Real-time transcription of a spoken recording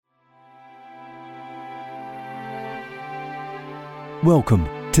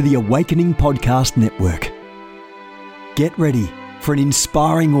Welcome to the Awakening Podcast Network. Get ready for an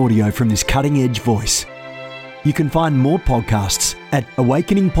inspiring audio from this cutting-edge voice. You can find more podcasts at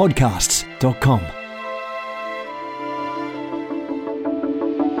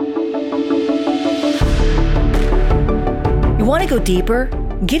awakeningpodcasts.com. You want to go deeper?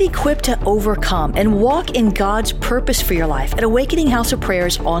 Get equipped to overcome and walk in God's purpose for your life at Awakening House of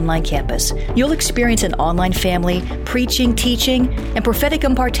Prayer's online campus. You'll experience an online family, preaching, teaching, and prophetic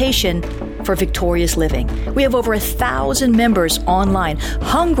impartation for victorious living. We have over 1,000 members online,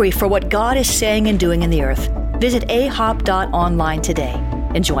 hungry for what God is saying and doing in the earth. Visit ahop.online today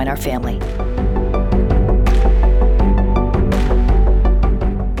and join our family.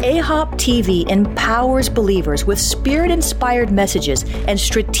 AHOP TV empowers believers with Spirit-inspired messages and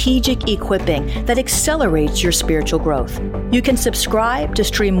strategic equipping that accelerates your spiritual growth. You can subscribe to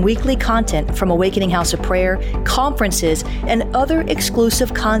stream weekly content from Awakening House of Prayer, conferences, and other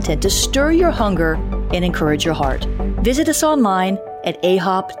exclusive content to stir your hunger and encourage your heart. Visit us online at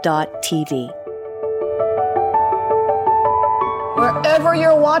ahop.tv. Wherever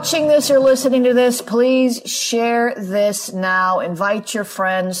you're watching this or listening to this, please share this now. Invite your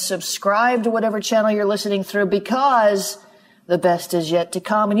friends. Subscribe to whatever channel you're listening through, because the best is yet to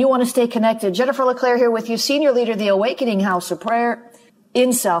come. And you want to stay connected. Jennifer LeClaire here with you, senior leader of the Awakening House of Prayer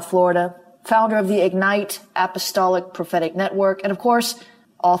in South Florida, founder of the Ignite Apostolic Prophetic Network, and of course,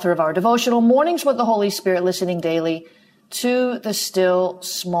 author of our devotional Mornings with the Holy Spirit, listening daily to the still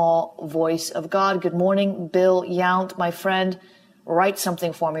small voice of God. Good morning, Bill Yount, my friend. Write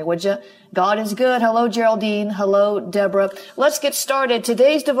something for me, would you? God is good. Hello, Geraldine. Hello, Deborah. Let's get started.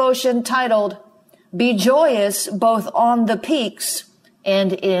 Today's devotion titled, Be Joyous Both on the Peaks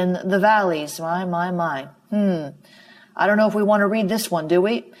and in the Valleys. My. I don't know if we want to read this one, do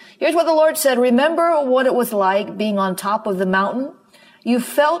we? Here's what the Lord said. Remember what it was like being on top of the mountain? You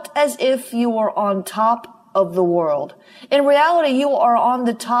felt as if you were on top of the world. In reality, you are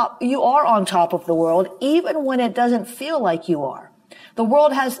on top of the world, even when it doesn't feel like you are. The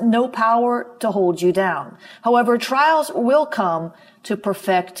world has no power to hold you down. However, trials will come to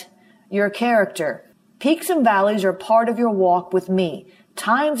perfect your character. Peaks and valleys are part of your walk with me.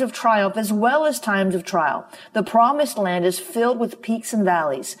 Times of triumph as well as times of trial. The promised land is filled with peaks and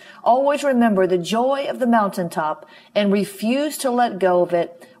valleys. Always remember the joy of the mountaintop and refuse to let go of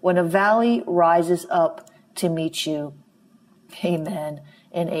it when a valley rises up to meet you. Amen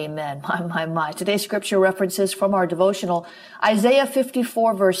and amen. My. Today's scripture references from our devotional: Isaiah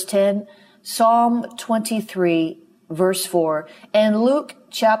 54 verse 10, Psalm 23 verse 4, and Luke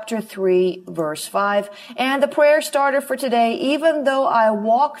chapter 3 verse 5. And the prayer starter for today: even though I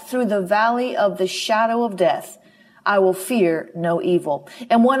walk through the valley of the shadow of death, I will fear no evil.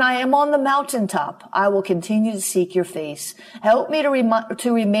 And when I am on the mountaintop, I will continue to seek your face. Help me to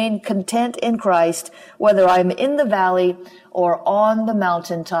remain content in Christ, whether I'm in the valley or on the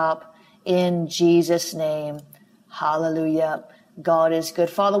mountaintop, in Jesus' name. Hallelujah. God is good.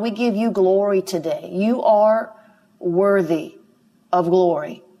 Father, we give you glory today. You are worthy of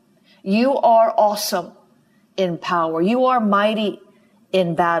glory. You are awesome in power. You are mighty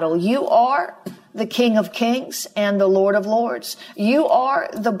in battle. You are the King of Kings and the Lord of Lords. You are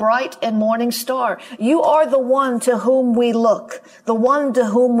the bright and morning star. You are the one to whom we look, the one to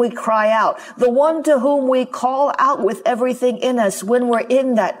whom we cry out, the one to whom we call out with everything in us when we're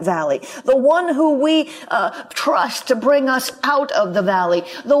in that valley, the one who we trust to bring us out of the valley,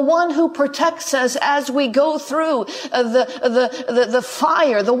 the one who protects us as we go through the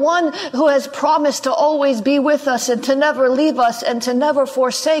fire, the one who has promised to always be with us and to never leave us and to never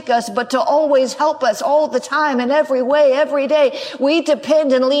forsake us, but to always help us all the time in every way, every day. We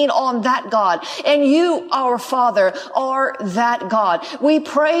depend and lean on that God. And you, our Father, are that God. We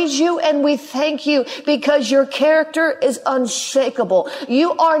praise you and we thank you because your character is unshakable.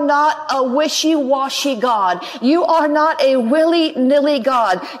 You are not a wishy-washy God. You are not a willy-nilly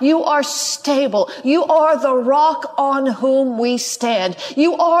God. You are stable. You are the rock on whom we stand.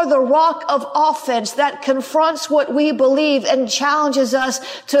 You are the rock of offense that confronts what we believe and challenges us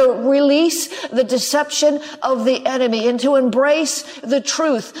to release the deception of the enemy and to embrace the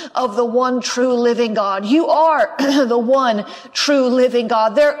truth of the one true living God. You are the one true living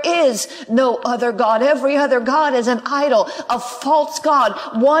God. There is no other God. Every other God is an idol, a false God,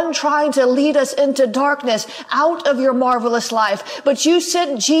 one trying to lead us into darkness, out of your marvelous life. But you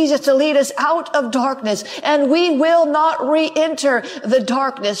sent Jesus to lead us out of darkness, and we will not re-enter the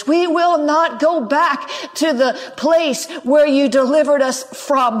darkness. We will not go back to the place where you delivered us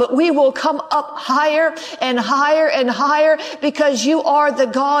from, but we will come up up higher and higher and higher, because you are the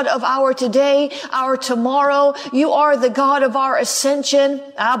God of our today, our tomorrow. You are the God of our ascension.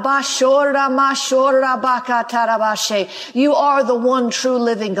 You are the one true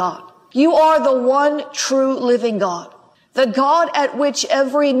living God. You are the one true living God. The God at which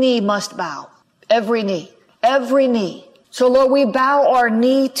every knee must bow. Every knee. Every knee. So Lord, we bow our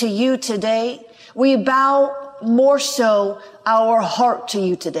knee to you today. We bow more so our heart to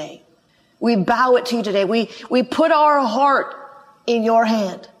you today. We bow it to you today. We put our heart in your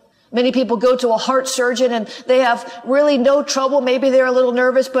hand. Many people go to a heart surgeon and they have really no trouble. Maybe they're a little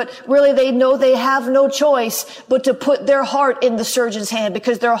nervous, but really they know they have no choice but to put their heart in the surgeon's hand,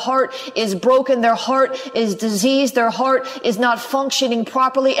 because their heart is broken. Their heart is diseased. Their heart is not functioning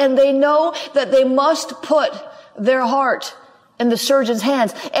properly. And they know that they must put their heart in the surgeon's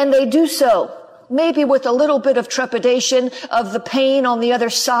hands. And they do so, maybe with a little bit of trepidation of the pain on the other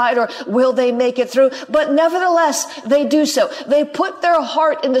side, or will they make it through? But nevertheless, they do so. They put their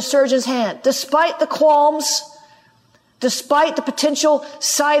heart in the surgeon's hand, despite the qualms, despite the potential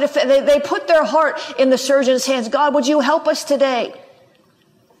side effect. They put their heart in the surgeon's hands. God, would you help us today?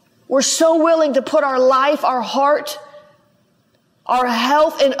 We're so willing to put our life, our heart, our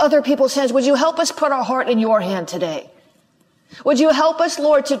health in other people's hands. Would you help us put our heart in your hand today? Would you help us,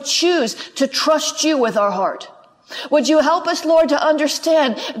 Lord, to choose to trust you with our heart? Would you help us, Lord, to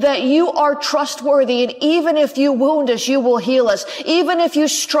understand that you are trustworthy, and even if you wound us, you will heal us. Even if you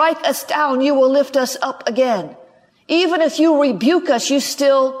strike us down, you will lift us up again. Even if you rebuke us, you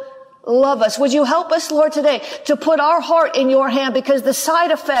still love us. Would you help us, Lord, today to put our heart in your hand, because the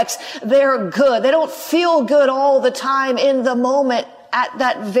side effects, they're good. They don't feel good all the time in the moment at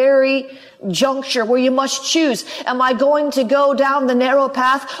that very juncture where you must choose. Am I going to go down the narrow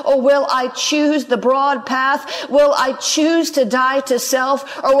path, or will I choose the broad path? Will I choose to die to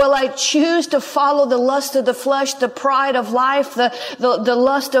self, or will I choose to follow the lust of the flesh, the pride of life, the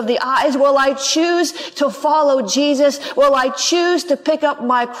lust of the eyes? Will I choose to follow Jesus? Will I choose to pick up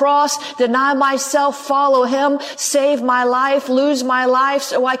my cross, deny myself, follow him, save my life, lose my life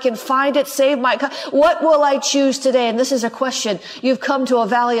so I can find it, save my... What will I choose today? And this is a question. You've come to a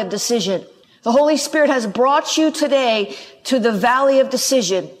valley of decision. The Holy Spirit has brought you today to the valley of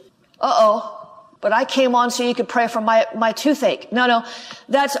decision. But I came on so you could pray for my toothache. No,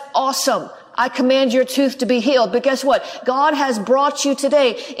 that's awesome. I command your tooth to be healed. But guess what? God has brought you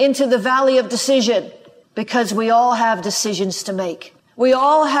today into the valley of decision, because we all have decisions to make. We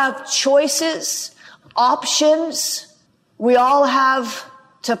all have choices, options. We all have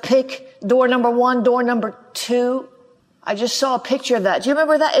to pick door number 1, door number 2. I just saw a picture of that. Do you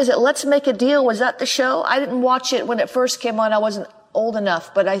remember that? Is it Let's Make a Deal? Was that the show? I didn't watch it when it first came on. I wasn't old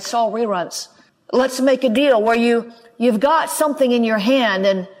enough, but I saw reruns. Let's Make a Deal, where you've got something in your hand,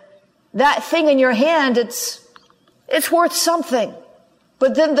 and that thing in your hand, it's worth something.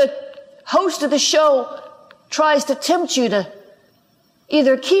 But then the host of the show tries to tempt you to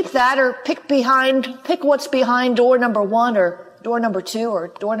either keep that or pick what's behind door number 1 or door number 2 or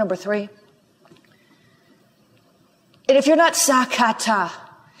door number 3. And if you're not sakata,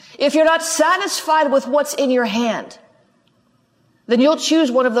 if you're not satisfied with what's in your hand, then you'll choose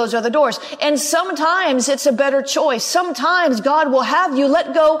one of those other doors. And sometimes it's a better choice. Sometimes God will have you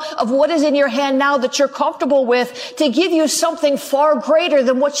let go of what is in your hand now that you're comfortable with, to give you something far greater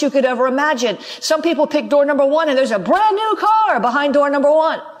than what you could ever imagine. Some people pick door number 1 and there's a brand new car behind door number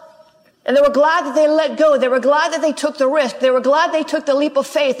 1. And they were glad that they let go. They were glad that they took the risk. They were glad they took the leap of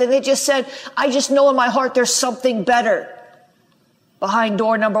faith. And they just said, I just know in my heart there's something better behind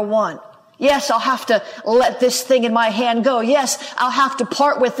door number 1. Yes, I'll have to let this thing in my hand go. Yes, I'll have to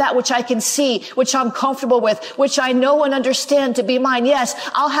part with that which I can see, which I'm comfortable with, which I know and understand to be mine. Yes,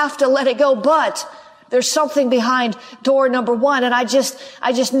 I'll have to let it go. But there's something behind door number 1. And I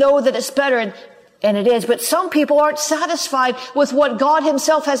just know that it's better. And it is. But some people aren't satisfied with what God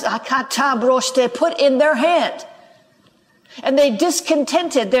himself has put in their hand. And they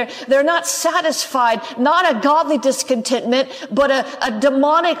discontented. They're not satisfied. Not a godly discontentment, but a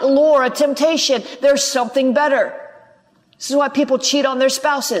demonic lure, a temptation. There's something better. This is why people cheat on their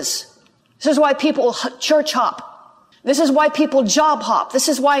spouses. This is why people church hop. This is why people job hop. This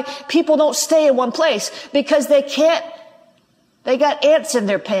is why people don't stay in one place, because they got ants in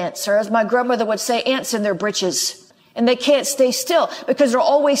their pants, or as my grandmother would say, ants in their britches. And they can't stay still because they're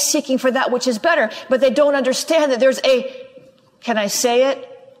always seeking for that which is better. But they don't understand that there's can I say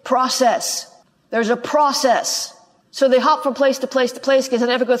it? Process. There's a process. So they hop from place to place to place because they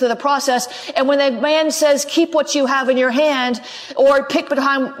never go through the process. And when the man says, keep what you have in your hand, or pick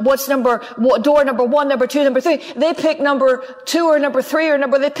behind door number 1, number 2, number 3, they pick number 2 or number 3 or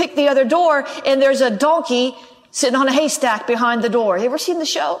they pick the other door, and there's a donkey sitting on a haystack behind the door. You ever seen the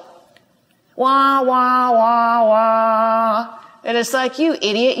show? Wah, wah, wah, wah. And it's like, you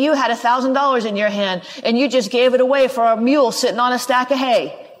idiot, you had $1,000 in your hand, and you just gave it away for a mule sitting on a stack of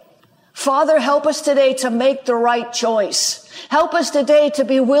hay. Father, help us today to make the right choice. Help us today to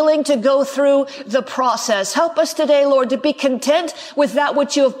be willing to go through the process. Help us today, Lord, to be content with that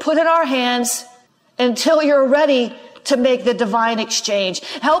which you have put in our hands until you're ready to make the divine exchange.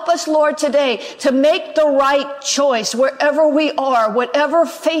 Help us, Lord, today to make the right choice wherever we are, whatever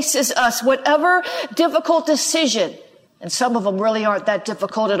faces us, whatever difficult decision. And some of them really aren't that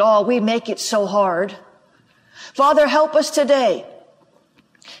difficult at all. We make it so hard. Father, help us today.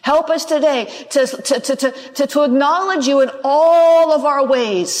 Help us today to acknowledge you in all of our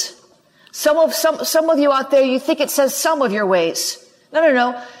ways. Some of you out there, you think it says some of your ways.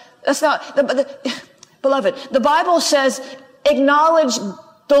 No. That's not, beloved, the Bible says acknowledge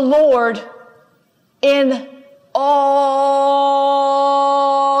the Lord in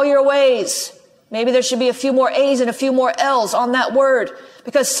all your ways. Maybe there should be a few more A's and a few more L's on that word,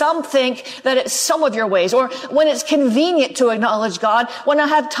 because some think that it's some of your ways, or when it's convenient to acknowledge God, when I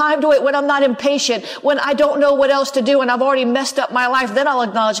have time to wait, when I'm not impatient, when I don't know what else to do and I've already messed up my life, then I'll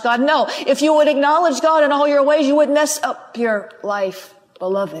acknowledge God. No, if you would acknowledge God in all your ways, you would mess up your life,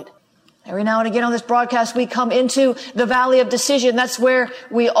 beloved. Every now and again on this broadcast, we come into the valley of decision. That's where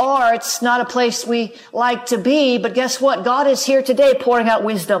we are. It's not a place we like to be, but guess what? God is here today pouring out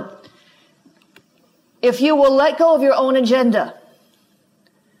wisdom. If you will let go of your own agenda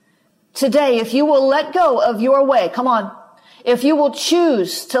today, if you will let go of your way, come on, if you will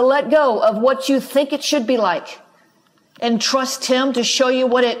choose to let go of what you think it should be like and trust Him to show you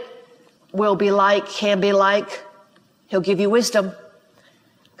what it will be like, can be like, He'll give you wisdom.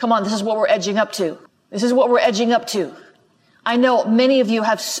 Come on, this is what we're edging up to. This is what we're edging up to. I know many of you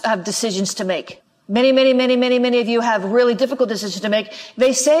have decisions to make. Many of you have really difficult decisions to make.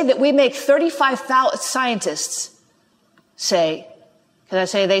 They say that we make 35,000 scientists say, because I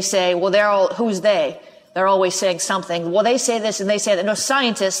say they say, well, they're all, who's they? They're always saying something. Well, they say this and they say that. No,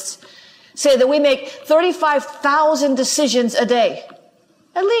 scientists say that we make 35,000 decisions a day.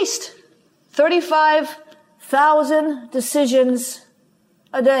 At least 35,000 decisions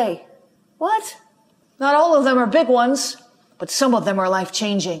a day. What? Not all of them are big ones, but some of them are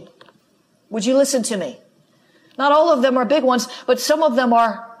life-changing. Would you listen to me? Not all of them are big ones, but some of them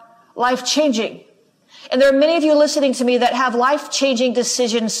are life-changing. And there are many of you listening to me that have life-changing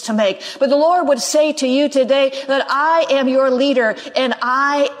decisions to make. But the Lord would say to you today that I am your leader and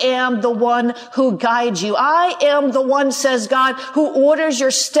I am the one who guides you. I am the one, says God, who orders your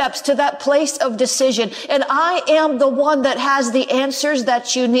steps to that place of decision. And I am the one that has the answers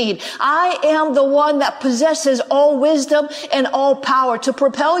that you need. I am the one that possesses all wisdom and all power to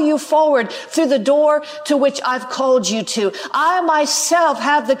propel you forward through the door to which I've called you to. I myself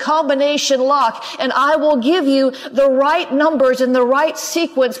have the combination lock, and I will give you the right numbers and the right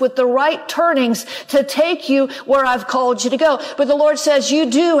sequence with the right turnings to take you where I've called you to go. But the Lord says you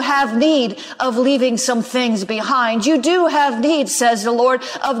do have need of leaving some things behind. You do have need, says the Lord,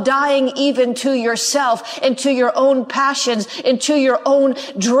 of dying even to yourself and to your own passions and to your own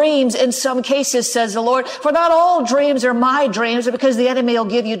dreams in some cases, says the Lord. For not all dreams are my dreams, because the enemy will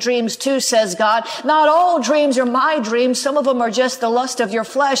give you dreams too, says God. Not all dreams are my dreams. Some of them are just the lust of your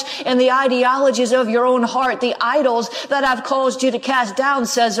flesh and the ideologies of your own heart, the idols that I've caused you to cast down,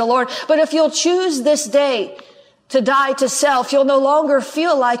 says the Lord. But if you'll choose this day to die to self, you'll no longer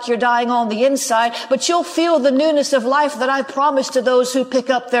feel like you're dying on the inside, but you'll feel the newness of life that I've promised to those who pick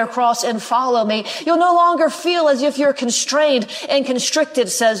up their cross and follow me. You'll no longer feel as if you're constrained and constricted,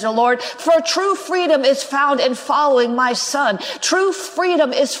 says the Lord. For true freedom is found in following my Son. True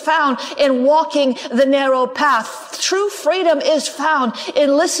freedom is found in walking the narrow path. True freedom is found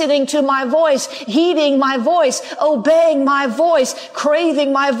in listening to my voice, heeding my voice, obeying my voice,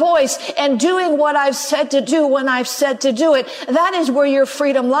 craving my voice, and doing what I've said to do when I've said to do it. That is where your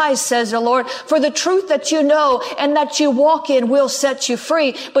freedom lies, says the Lord. For the truth that you know and that you walk in will set you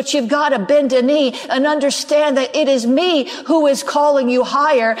free. But you've got to bend a knee and understand that it is me who is calling you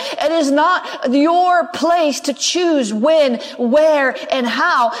higher. It is not your place to choose when, where, and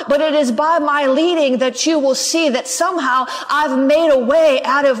how, but it is by my leading that you will see that somehow I've made a way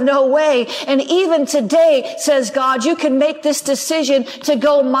out of no way. And even today, says God, you can make this decision to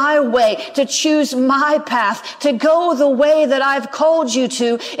go my way, to choose my path, to to go the way that I've called you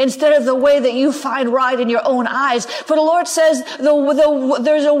to instead of the way that you find right in your own eyes. For the Lord says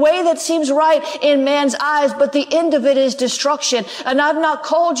there's a way that seems right in man's eyes, but the end of it is destruction. And I've not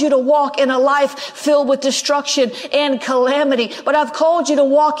called you to walk in a life filled with destruction and calamity, but I've called you to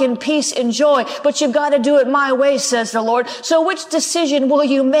walk in peace and joy. But you've got to do it my way, says the Lord. So which decision will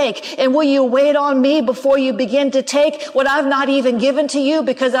you make? And will you wait on me before you begin to take what I've not even given to you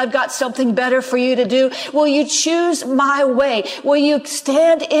because I've got something better for you to do? Will you choose my way? Will you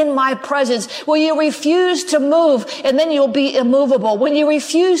stand in my presence? Will you refuse to move? And then you'll be immovable. When you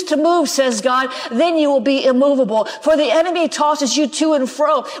refuse to move, says God, then you will be immovable. For the enemy tosses you to and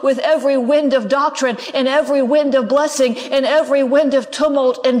fro with every wind of doctrine and every wind of blessing and every wind of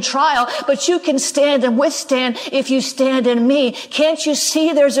tumult and trial. But you can stand and withstand if you stand in me. Can't you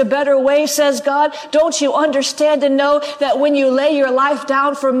see there's a better way, says God? Don't you understand and know that when you lay your life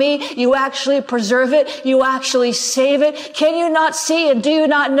down for me, you actually preserve it, you actually save it? Can you not see and do you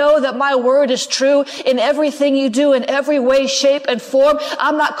not know that my word is true in everything you do, in every way, shape, and form?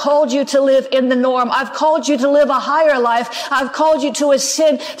 I'm not called you to live in the norm. I've called you to live a higher life. I've called you to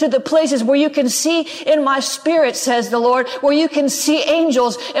ascend to the places where you can see in my spirit, says the Lord, where you can see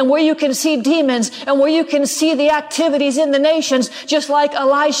angels and where you can see demons and where you can see the activities in the nations, just like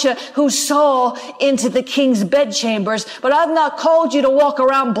Elisha who saw into the king's bedchambers. But I've not called you to walk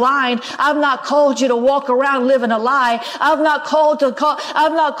around blind. I've not called you to walk around living a lie. I've not called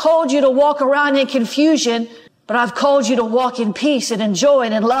you to walk around in confusion, but I've called you to walk in peace and in joy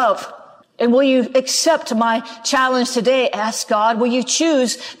and in love. And will you accept my challenge today? Ask God. Will you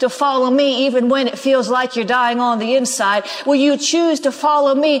choose to follow me even when it feels like you're dying on the inside? Will you choose to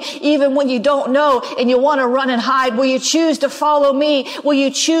follow me even when you don't know and you want to run and hide? Will you choose to follow me? Will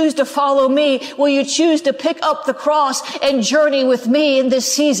you choose to follow me? Will you choose to pick up the cross and journey with me in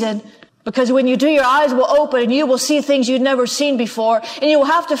this season? Because when you do, your eyes will open and you will see things you've never seen before. And you will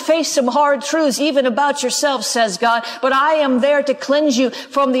have to face some hard truths even about yourself, says God. But I am there to cleanse you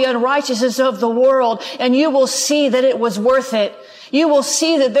from the unrighteousness of the world. And you will see that it was worth it. You will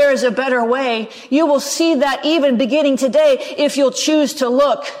see that there is a better way. You will see that even beginning today if you'll choose to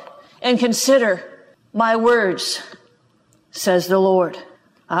look and consider my words, says the Lord.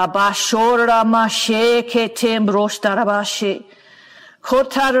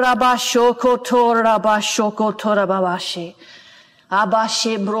 Kotarabasho kotorabasho kotorababashi.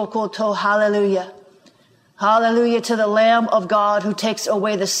 Abashe brokoto. Hallelujah. Hallelujah to the Lamb of God who takes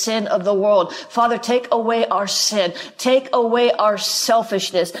away the sin of the world. Father, take away our sin. Take away our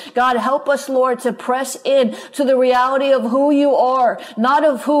selfishness. God, help us, Lord, to press in to the reality of who you are, not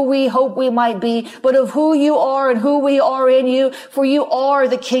of who we hope we might be, but of who you are and who we are in you. For you are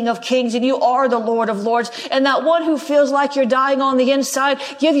the King of Kings and you are the Lord of Lords. And that one who feels like you're dying on the inside,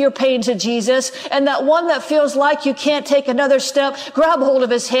 give your pain to Jesus. And that one that feels like you can't take another step, grab hold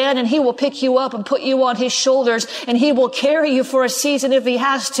of his hand and he will pick you up and put you on his shoulders, and he will carry you for a season if he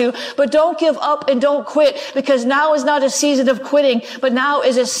has to. But don't give up and don't quit, because now is not a season of quitting, but now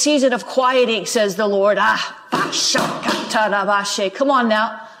is a season of quieting, says the Lord. Come on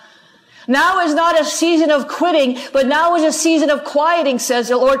now. Now is not a season of quitting, but now is a season of quieting, says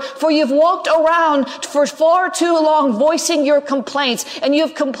the Lord. For you've walked around for far too long voicing your complaints, and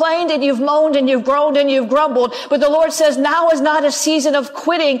you've complained and you've moaned and you've groaned and you've grumbled. But the Lord says now is not a season of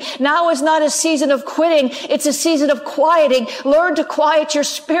quitting. Now is not a season of quitting. It's a season of quieting. Learn to quiet your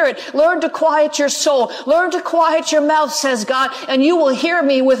spirit. Learn to quiet your soul. Learn to quiet your mouth, says God, and you will hear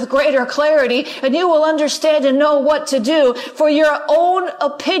me with greater clarity, and you will understand and know what to do. For your own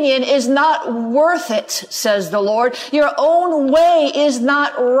opinion is not worth it, says the Lord. Your own way is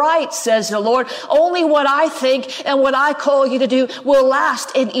not right, says the Lord. Only what I think and what I call you to do will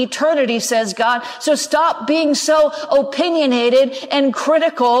last in eternity, says God. So stop being so opinionated and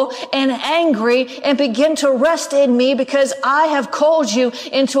critical and angry and begin to rest in me, because I have called you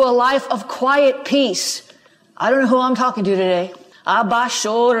into a life of quiet peace. I don't know who I'm talking to today.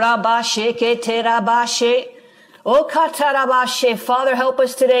 Father, help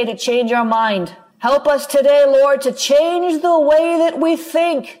us today to change our mind. Help us today, Lord, to change the way that we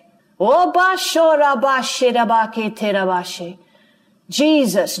think.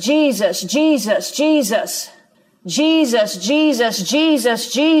 Jesus, Jesus, Jesus, Jesus. Jesus, Jesus,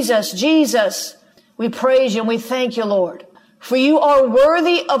 Jesus, Jesus, Jesus. We praise you and we thank you, Lord. For you are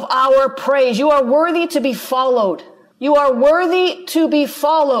worthy of our praise. You are worthy to be followed. You are worthy to be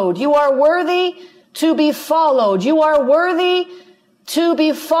followed. You are worthy to be followed. You are worthy to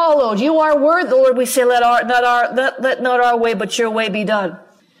be followed. You are worthy. Lord, we say, let not our way, but your way be done.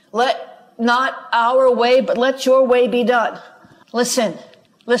 Let not our way, but let your way be done. Listen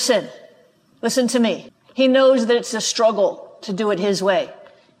to me. He knows that it's a struggle to do it his way.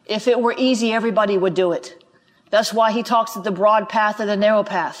 If it were easy, everybody would do it. That's why he talks of the broad path and the narrow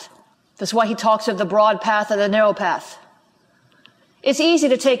path. That's why he talks of the broad path and the narrow path. It's easy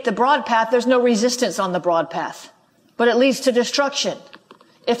to take the broad path. There's no resistance on the broad path, but it leads to destruction.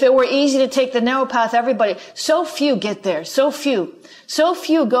 If it were easy to take the narrow path, everybody, so few get there. So few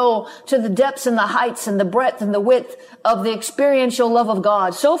go to the depths and the heights and the breadth and the width of the experiential love of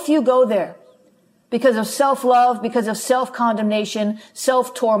God. So few go there because of self-love, because of self-condemnation,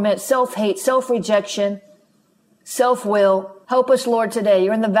 self-torment, self-hate, self-rejection, self-will. Help us, Lord, today.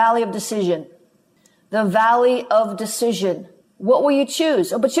 You're in the valley of decision. The valley of decision. What will you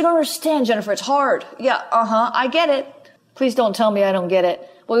choose? Oh, but you don't understand, Jennifer. It's hard. Yeah, I get it. Please don't tell me I don't get it.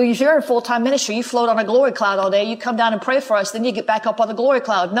 Well, if you're in full-time ministry, you float on a glory cloud all day. You come down and pray for us. Then you get back up on the glory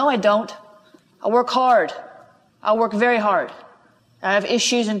cloud. No, I don't. I work hard. I work very hard. I have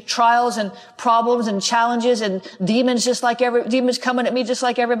issues and trials and problems and challenges and demons demons coming at me just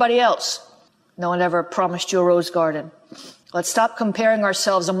like everybody else. No one ever promised you a rose garden. Let's stop comparing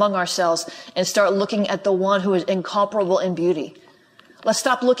ourselves among ourselves and start looking at the one who is incomparable in beauty. Let's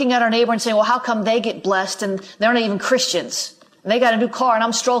stop looking at our neighbor and saying, well, how come they get blessed and they're not even Christians? And they got a new car and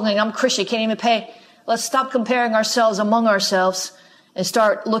I'm struggling. I'm Christian. Can't even pay. Let's stop comparing ourselves among ourselves and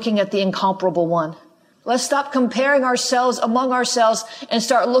start looking at the incomparable one. Let's stop comparing ourselves among ourselves and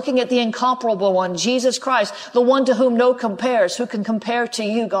start looking at the incomparable one, Jesus Christ, the one to whom no compares, who can compare to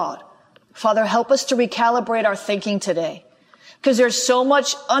you, God. Father, help us to recalibrate our thinking today, because there's so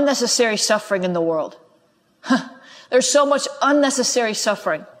much unnecessary suffering in the world. There's so much unnecessary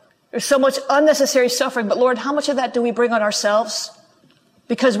suffering. There's so much unnecessary suffering. But Lord, how much of that do we bring on ourselves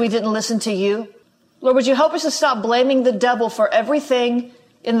because we didn't listen to you? Lord, would you help us to stop blaming the devil for everything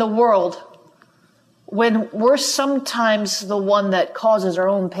in the world when we're sometimes the one that causes our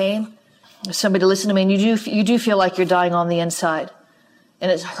own pain? Somebody listen to me, and you do feel like you're dying on the inside. And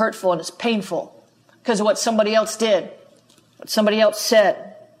it's hurtful and it's painful because of what somebody else did, what somebody else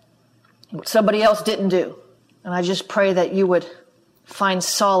said, what somebody else didn't do. And I just pray that you would find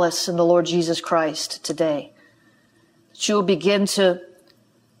solace in the Lord Jesus Christ today. That you will begin to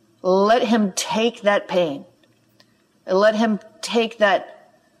let him take that pain. And let him take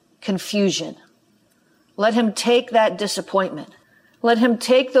that confusion. Let him take that disappointment. Let him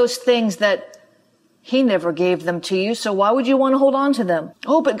take those things that he never gave them to you, so why would you want to hold on to them?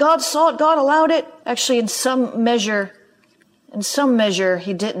 Oh, but God saw it. God allowed it. Actually, in some measure,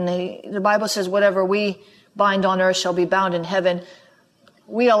 he didn't. The Bible says whatever we bind on earth shall be bound in heaven.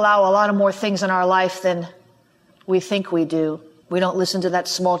 We allow a lot of more things in our life than we think we do. We don't listen to that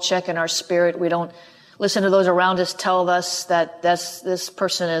small check in our spirit. We don't listen to those around us tell us that this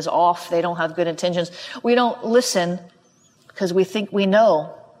person is off. They don't have good intentions. We don't listen because we think we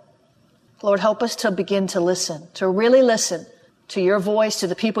know. Lord, help us to begin to listen, to really listen to your voice, to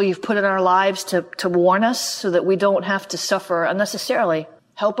the people you've put in our lives to warn us so that we don't have to suffer unnecessarily.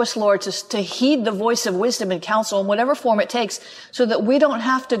 Help us, Lord, to heed the voice of wisdom and counsel in whatever form it takes so that we don't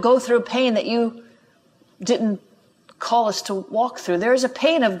have to go through pain that you didn't call us to walk through. There's a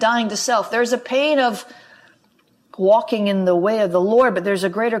pain of dying to self. There's a pain of walking in the way of the Lord, but there's a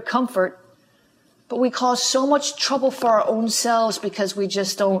greater comfort. But we cause so much trouble for our own selves because we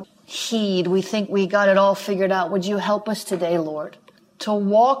just don't heed. We think we got it all figured out. Would you help us today, Lord, to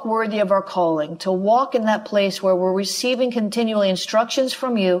walk worthy of our calling, to walk in that place where we're receiving continually instructions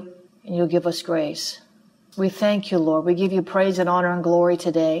from you, and you'll give us grace. We thank you, Lord. We give you praise and honor and glory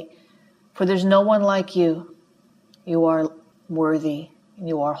today, for there's no one like you. You are worthy and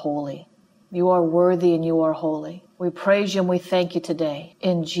you are holy. You are worthy and you are holy. We praise you and we thank you today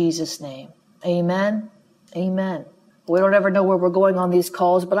in Jesus' name. Amen. Amen. We don't ever know where we're going on these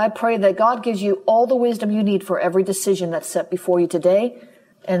calls, but I pray that God gives you all the wisdom you need for every decision that's set before you today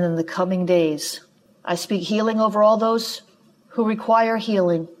and in the coming days. I speak healing over all those who require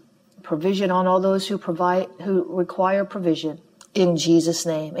healing, provision on all those who require provision. In Jesus'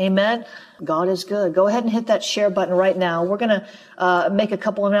 name. Amen. God is good. Go ahead and hit that share button right now. We're going to make a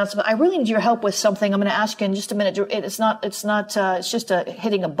couple of announcements. I really need your help with something. I'm going to ask you in just a minute. It's just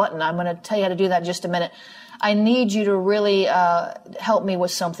hitting a button. I'm going to tell you how to do that in just a minute. I need you to really help me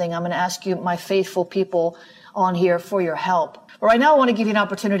with something. I'm going to ask you, my faithful people on here, for your help. But right now, I want to give you an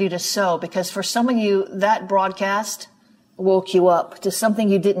opportunity to sow, because for some of you, that broadcast woke you up to something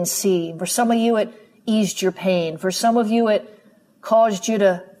you didn't see. For some of you, it eased your pain. For some of you, it caused you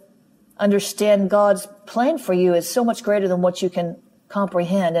to understand God's plan for you is so much greater than what you can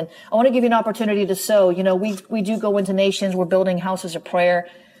comprehend. And I want to give you an opportunity to sow. You know, we do go into nations. We're building houses of prayer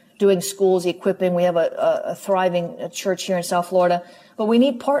doing schools, equipping. We have a thriving church here in South Florida. But we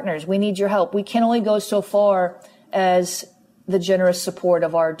need partners. We need your help. We can only go so far as the generous support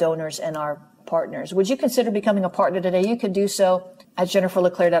of our donors and our partners. Would you consider becoming a partner today? You can do so at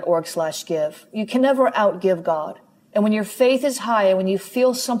jenniferleclaire.org/give. You can never outgive God. And when your faith is high and when you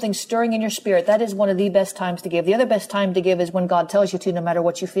feel something stirring in your spirit, that is one of the best times to give. The other best time to give is when God tells you to, no matter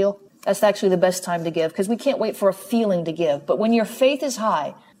what you feel. That's actually the best time to give, because we can't wait for a feeling to give. But when your faith is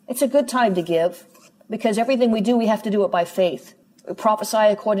high, it's a good time to give, because everything we do, we have to do it by faith. We prophesy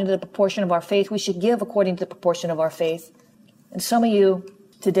according to the proportion of our faith. We should give according to the proportion of our faith. And some of you,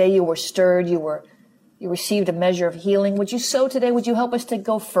 today you were stirred, you received a measure of healing. Would you sow today? Would you help us to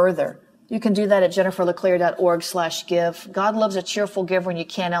go further? You can do that at jenniferleclaire.org/give. God loves a cheerful giver, and you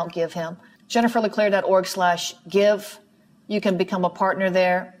can't outgive him. jenniferleclaire.org/give. You can become a partner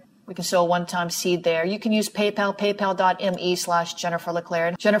there. We can sow a one-time seed there. You can use PayPal,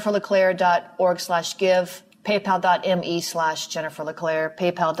 paypal.me/jenniferleclaire, jenniferleclaire.org/give, paypal.me/jenniferleclaire,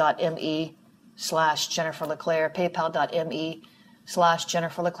 paypal.me/jenniferleclaire,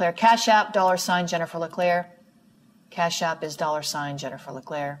 paypal.me/jenniferleclaire. Cash App, $Jennifer LeClaire. Cash App is $Jennifer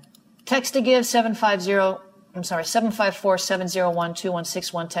LeClaire. Text to give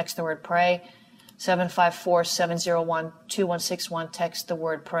 754-701-2161. Text the word pray. 754-701-2161. Text the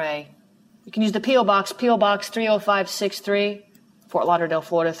word pray. You can use the P.O. Box, P.O. Box 30563, Fort Lauderdale,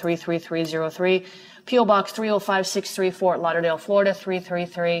 Florida 33303. P.O. Box 30563, Fort Lauderdale, Florida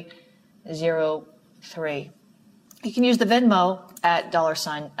 33303. You can use the Venmo at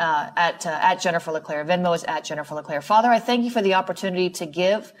at Jennifer LeClaire. Venmo is at Jennifer LeClaire. Father, I thank you for the opportunity to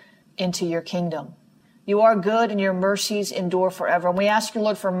give into your kingdom. You are good and your mercies endure forever. And we ask you,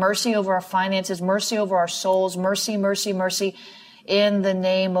 Lord, for mercy over our finances, mercy over our souls, mercy, mercy, mercy in the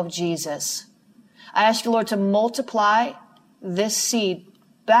name of Jesus. I ask you, Lord, to multiply this seed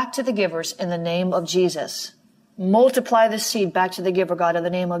back to the givers in the name of Jesus. Multiply this seed back to the giver, God, in the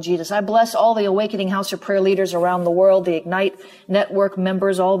name of Jesus. I bless all the Awakening House of Prayer leaders around the world, the Ignite Network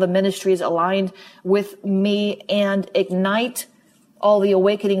members, all the ministries aligned with me, and Ignite, all the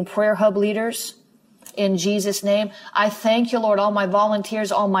Awakening Prayer Hub leaders. In Jesus' name, I thank you, Lord, all my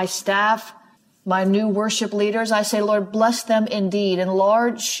volunteers, all my staff, my new worship leaders. I say, Lord, bless them indeed.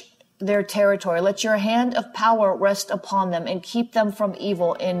 Enlarge their territory. Let your hand of power rest upon them and keep them from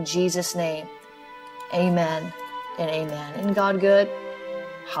evil in Jesus' name. Amen and amen. Isn't God good?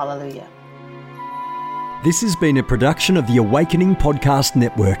 Hallelujah. This has been a production of the Awakening Podcast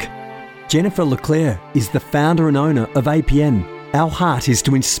Network. Jennifer LeClaire is the founder and owner of APN. Our heart is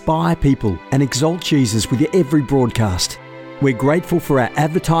to inspire people and exalt Jesus with every broadcast. We're grateful for our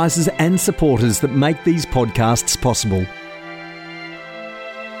advertisers and supporters that make these podcasts possible.